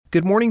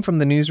Good morning from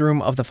the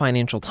newsroom of the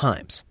Financial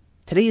Times.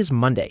 Today is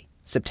Monday,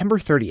 September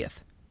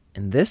 30th,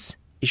 and this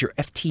is your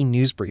FT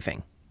News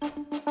Briefing.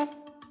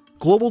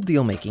 Global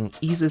deal-making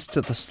eases to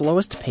the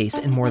slowest pace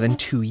in more than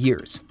 2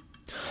 years.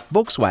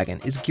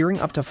 Volkswagen is gearing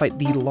up to fight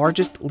the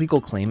largest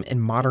legal claim in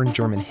modern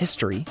German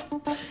history,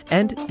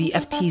 and the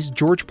FT's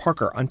George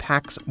Parker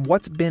unpacks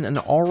what's been an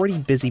already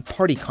busy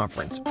party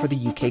conference for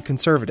the UK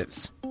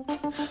Conservatives.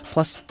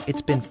 Plus,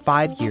 it's been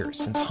 5 years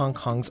since Hong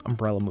Kong's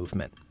umbrella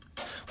movement.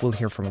 We'll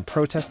hear from a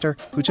protester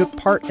who took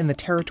part in the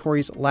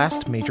territory's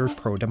last major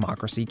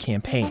pro-democracy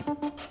campaign.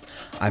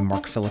 I'm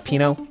Mark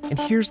Filipino, and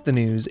here's the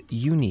news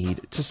you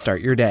need to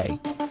start your day.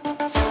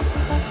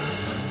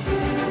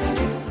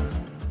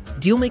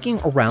 Deal-making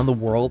around the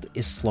world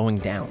is slowing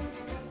down.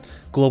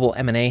 Global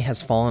M&A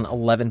has fallen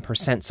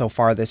 11% so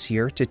far this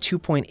year to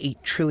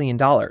 $2.8 trillion.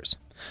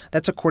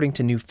 That's according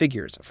to new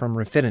figures from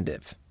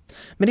Refinitiv.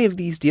 Many of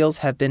these deals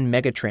have been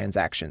mega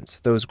transactions,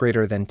 those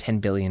greater than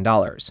 $10 billion.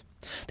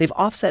 They've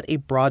offset a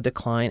broad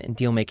decline in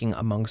deal-making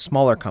among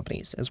smaller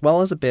companies, as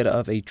well as a bit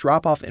of a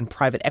drop-off in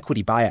private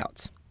equity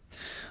buyouts.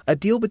 A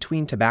deal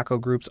between tobacco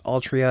groups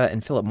Altria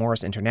and Philip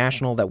Morris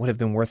International that would have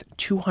been worth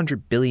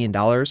 $200 billion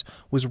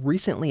was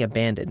recently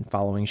abandoned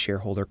following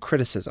shareholder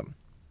criticism.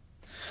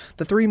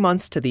 The 3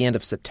 months to the end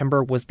of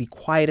September was the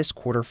quietest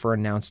quarter for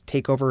announced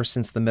takeovers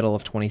since the middle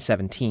of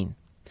 2017.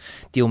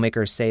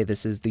 Dealmakers say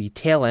this is the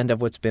tail end of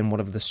what's been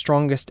one of the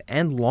strongest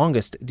and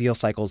longest deal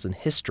cycles in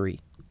history.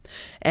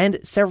 And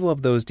several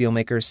of those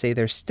dealmakers say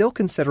there's still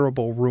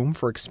considerable room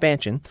for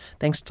expansion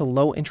thanks to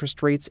low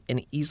interest rates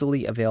and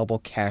easily available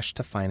cash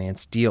to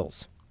finance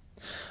deals.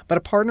 But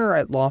a partner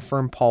at law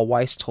firm Paul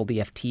Weiss told the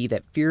FT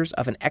that fears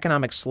of an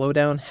economic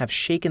slowdown have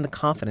shaken the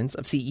confidence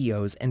of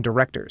CEOs and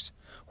directors,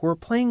 who are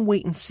playing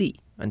wait and see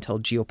until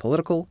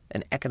geopolitical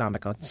and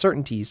economic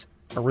uncertainties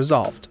are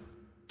resolved.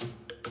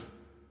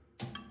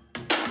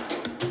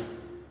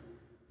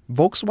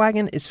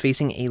 Volkswagen is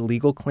facing a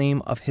legal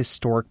claim of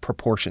historic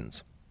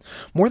proportions.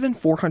 More than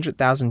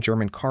 400,000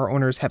 German car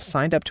owners have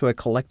signed up to a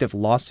collective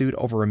lawsuit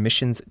over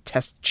emissions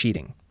test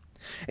cheating.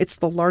 It's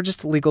the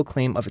largest legal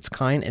claim of its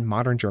kind in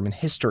modern German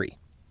history.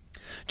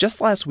 Just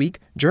last week,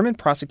 German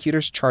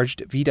prosecutors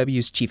charged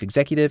VW's chief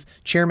executive,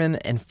 chairman,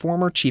 and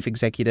former chief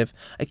executive,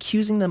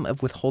 accusing them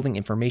of withholding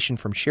information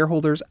from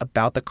shareholders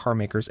about the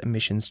carmaker's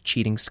emissions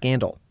cheating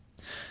scandal.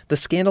 The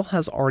scandal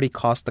has already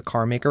cost the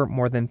carmaker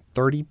more than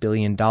 $30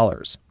 billion.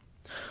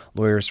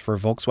 Lawyers for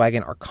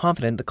Volkswagen are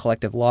confident the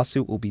collective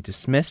lawsuit will be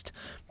dismissed,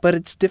 but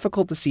it's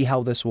difficult to see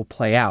how this will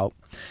play out.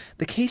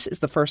 The case is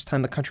the first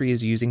time the country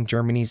is using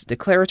Germany's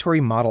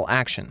declaratory model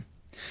action.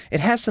 It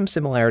has some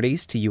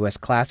similarities to U.S.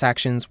 class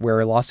actions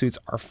where lawsuits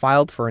are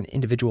filed for an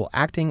individual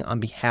acting on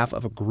behalf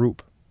of a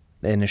group.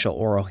 The initial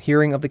oral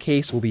hearing of the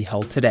case will be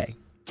held today.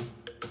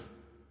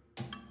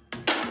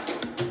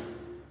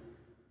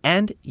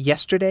 And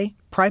yesterday,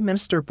 Prime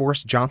Minister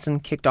Boris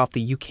Johnson kicked off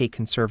the UK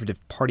Conservative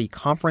Party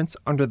conference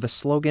under the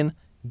slogan,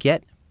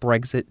 "Get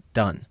Brexit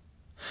Done."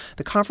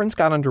 The conference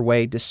got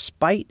underway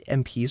despite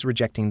MPs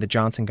rejecting the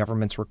Johnson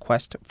government's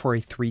request for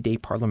a 3-day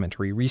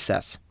parliamentary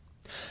recess.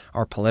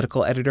 Our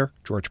political editor,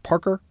 George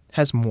Parker,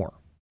 has more.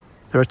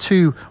 There are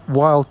two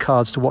wild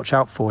cards to watch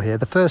out for here.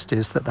 The first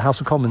is that the House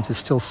of Commons is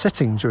still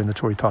sitting during the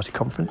Tory party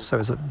conference, so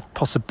there's a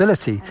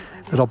possibility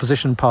that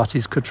opposition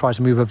parties could try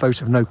to move a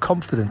vote of no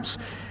confidence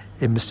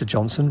in Mr.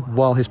 Johnson,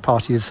 while his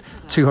party is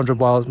 200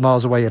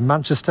 miles away in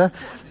Manchester.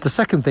 The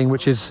second thing,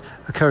 which is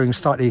occurring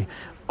slightly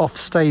off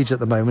stage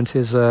at the moment,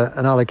 is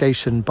an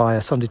allegation by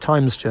a Sunday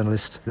Times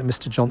journalist that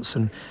Mr.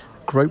 Johnson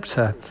groped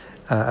her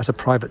at a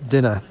private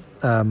dinner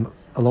a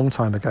long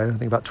time ago, I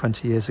think about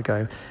 20 years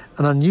ago.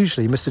 And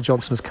unusually, Mr.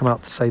 Johnson has come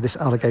out to say this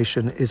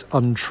allegation is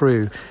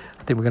untrue.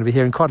 I think we're going to be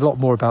hearing quite a lot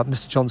more about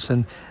Mr.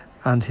 Johnson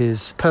and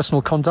his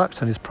personal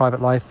conduct and his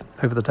private life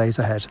over the days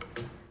ahead.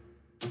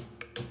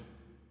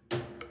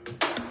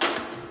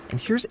 And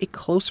here's a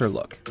closer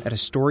look at a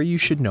story you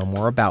should know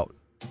more about.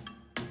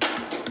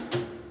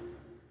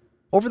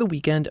 Over the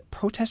weekend,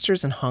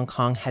 protesters in Hong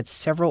Kong had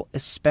several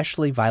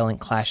especially violent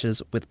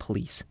clashes with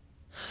police.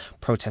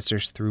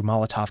 Protesters threw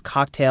Molotov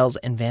cocktails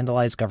and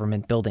vandalized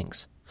government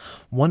buildings.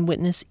 One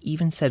witness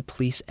even said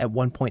police at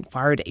one point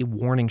fired a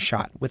warning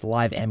shot with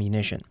live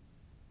ammunition.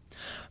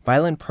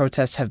 Violent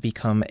protests have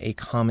become a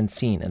common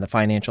scene in the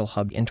financial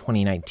hub in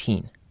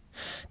 2019.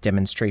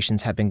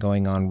 Demonstrations have been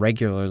going on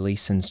regularly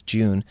since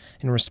June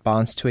in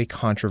response to a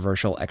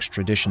controversial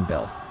extradition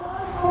bill.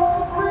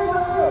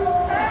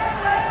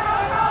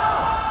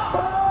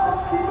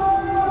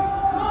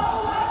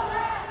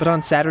 But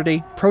on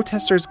Saturday,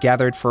 protesters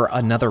gathered for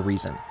another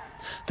reason.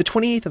 The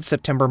 28th of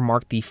September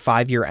marked the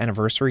 5-year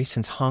anniversary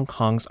since Hong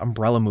Kong's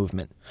umbrella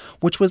movement,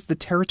 which was the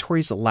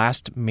territory's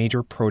last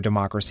major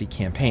pro-democracy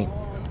campaign.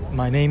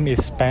 My name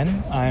is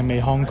Ben. I'm a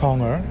Hong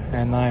Konger,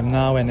 and I'm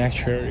now an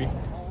actuary.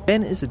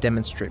 Ben is a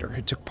demonstrator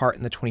who took part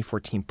in the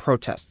 2014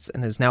 protests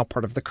and is now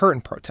part of the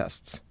current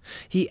protests.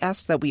 He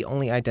asks that we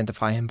only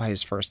identify him by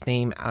his first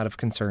name out of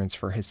concerns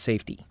for his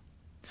safety.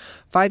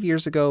 5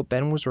 years ago,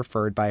 Ben was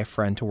referred by a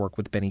friend to work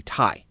with Benny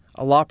Tai,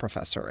 a law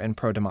professor and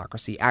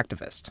pro-democracy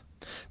activist.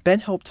 Ben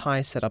helped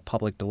Tai set up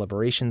public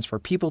deliberations for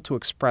people to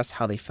express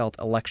how they felt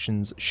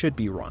elections should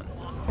be run.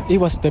 It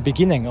was the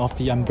beginning of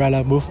the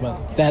umbrella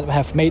movement that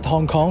have made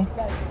Hong Kong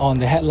on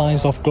the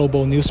headlines of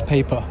global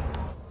newspaper.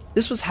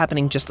 This was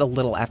happening just a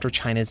little after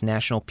China's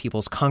National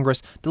People's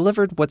Congress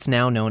delivered what's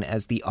now known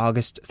as the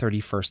August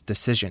 31st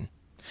decision.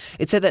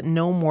 It said that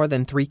no more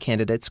than 3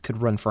 candidates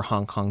could run for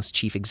Hong Kong's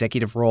chief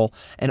executive role,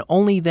 and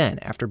only then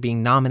after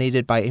being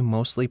nominated by a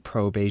mostly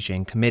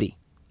pro-Beijing committee.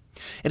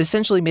 It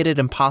essentially made it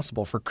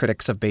impossible for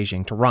critics of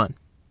Beijing to run.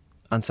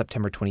 On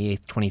September 28,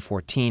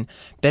 2014,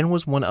 Ben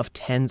was one of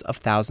tens of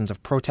thousands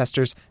of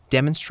protesters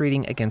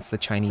demonstrating against the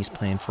Chinese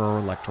plan for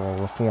electoral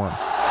reform.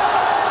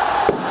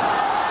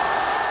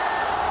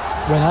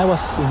 When I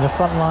was in the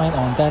front line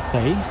on that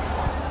day,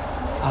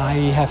 I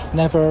have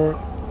never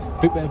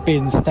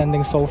been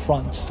standing so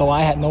front, so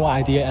I had no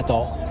idea at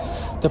all.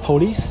 The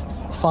police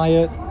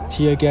fired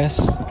tear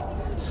gas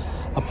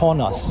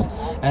upon us,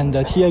 and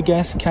the tear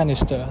gas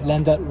canister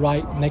landed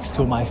right next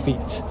to my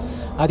feet.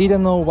 I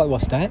didn't know what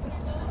was that.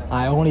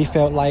 I only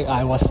felt like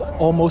I was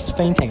almost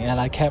fainting, and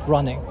I kept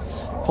running.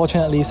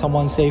 Fortunately,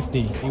 someone saved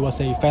me. It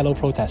was a fellow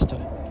protester.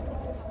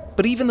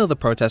 But even though the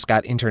protest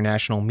got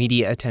international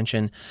media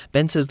attention,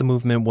 Ben says the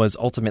movement was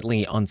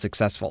ultimately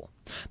unsuccessful.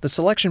 The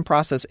selection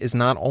process is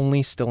not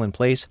only still in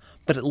place,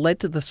 but it led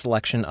to the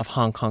selection of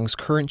Hong Kong's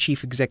current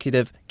chief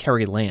executive,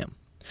 Carrie Lam.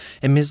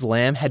 And Ms.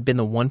 Lam had been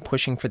the one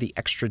pushing for the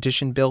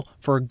extradition bill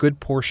for a good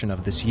portion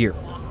of this year.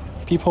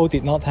 People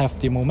did not have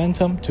the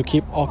momentum to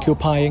keep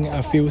occupying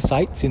a few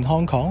sites in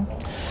Hong Kong.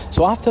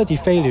 So after the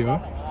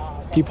failure,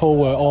 people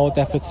were all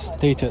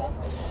devastated,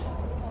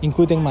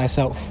 including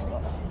myself.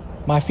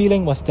 My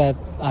feeling was that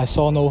I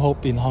saw no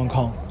hope in Hong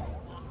Kong.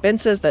 Ben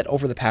says that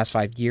over the past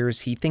 5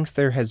 years, he thinks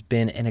there has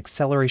been an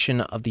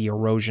acceleration of the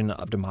erosion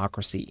of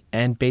democracy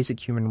and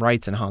basic human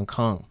rights in Hong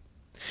Kong.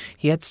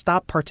 He had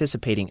stopped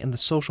participating in the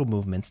social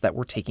movements that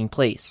were taking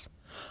place,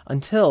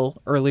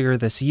 until earlier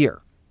this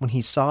year, when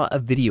he saw a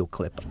video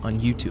clip on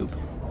YouTube.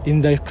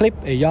 In the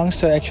clip, a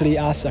youngster actually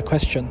asked a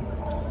question.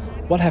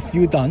 What have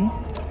you done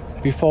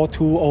before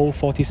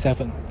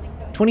 2047?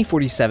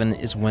 2047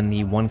 is when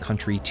the One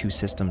Country, Two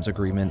Systems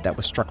agreement that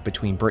was struck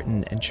between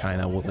Britain and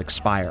China will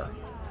expire.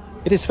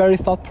 It is very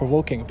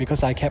thought-provoking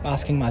because I kept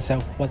asking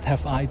myself, what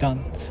have I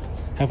done?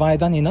 Have I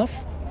done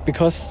enough?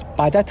 Because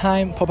by that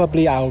time,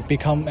 probably I'll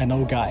become an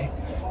old guy.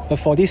 But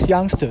for these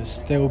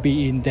youngsters, they will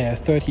be in their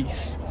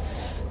 30s.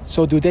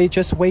 So do they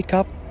just wake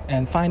up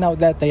and find out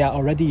that they are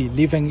already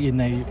living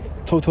in a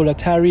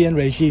totalitarian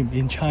regime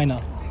in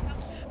China?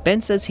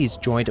 Ben says he's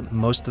joined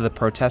most of the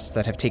protests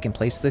that have taken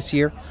place this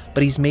year,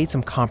 but he's made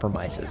some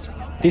compromises.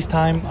 This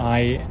time,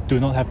 I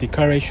do not have the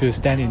courage to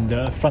stand in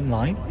the front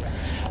line.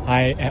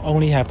 I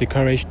only have the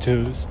courage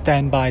to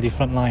stand by the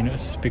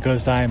frontliners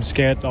because I am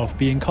scared of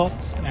being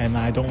caught and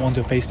I don't want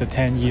to face the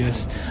 10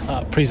 years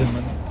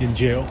imprisonment in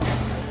jail.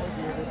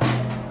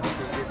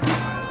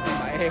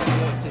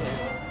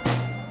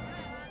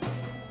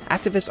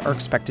 Activists are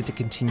expected to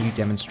continue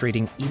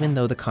demonstrating even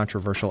though the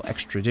controversial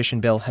extradition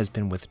bill has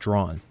been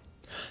withdrawn.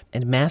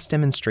 And mass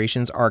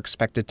demonstrations are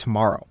expected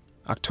tomorrow,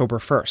 October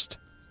 1st,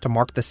 to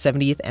mark the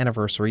 70th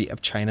anniversary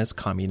of China's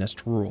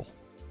communist rule.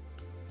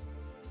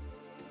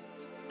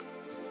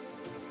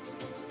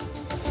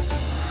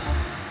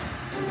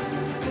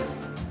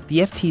 The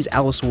FT's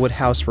Alice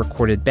Woodhouse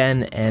recorded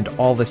Ben and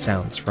all the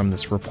sounds from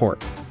this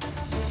report.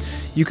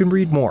 You can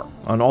read more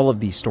on all of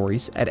these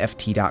stories at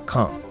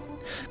FT.com.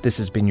 This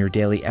has been your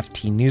daily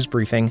FT News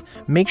Briefing.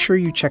 Make sure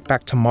you check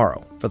back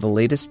tomorrow for the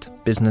latest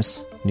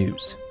business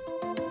news.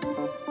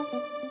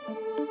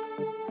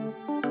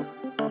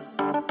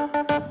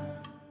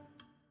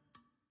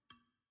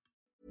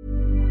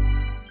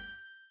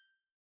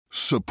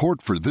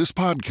 Support for this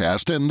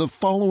podcast and the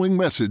following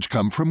message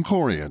come from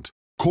Corient.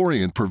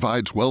 Corient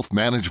provides wealth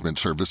management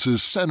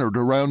services centered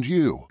around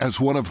you. As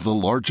one of the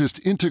largest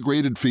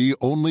integrated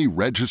fee-only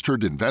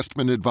registered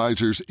investment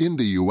advisors in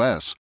the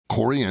U.S.,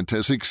 Corient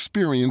has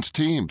experienced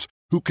teams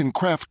who can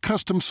craft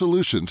custom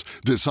solutions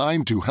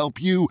designed to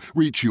help you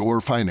reach your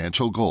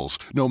financial goals,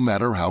 no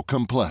matter how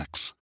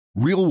complex.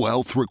 Real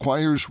wealth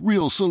requires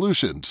real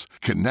solutions.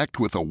 Connect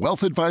with a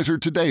wealth advisor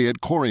today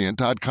at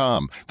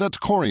Corient.com. That's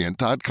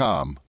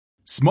Corient.com.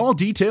 Small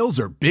details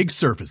are big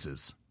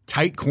surfaces.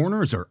 Tight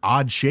corners are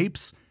odd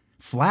shapes.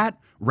 Flat,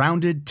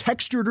 rounded,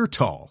 textured, or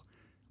tall.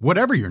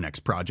 Whatever your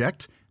next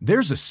project,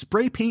 there's a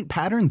spray paint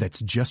pattern that's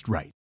just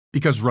right.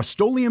 Because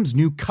Rust-Oleum's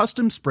new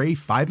Custom Spray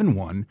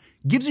 5-in-1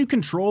 gives you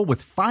control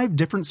with 5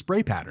 different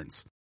spray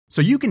patterns.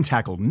 So you can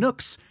tackle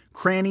nooks,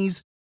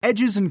 crannies,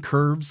 edges, and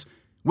curves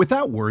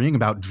without worrying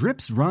about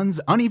drips, runs,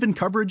 uneven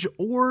coverage,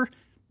 or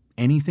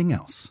anything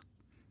else.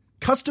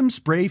 Custom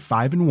Spray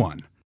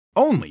 5-in-1.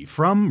 Only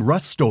from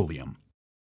Rust-Oleum.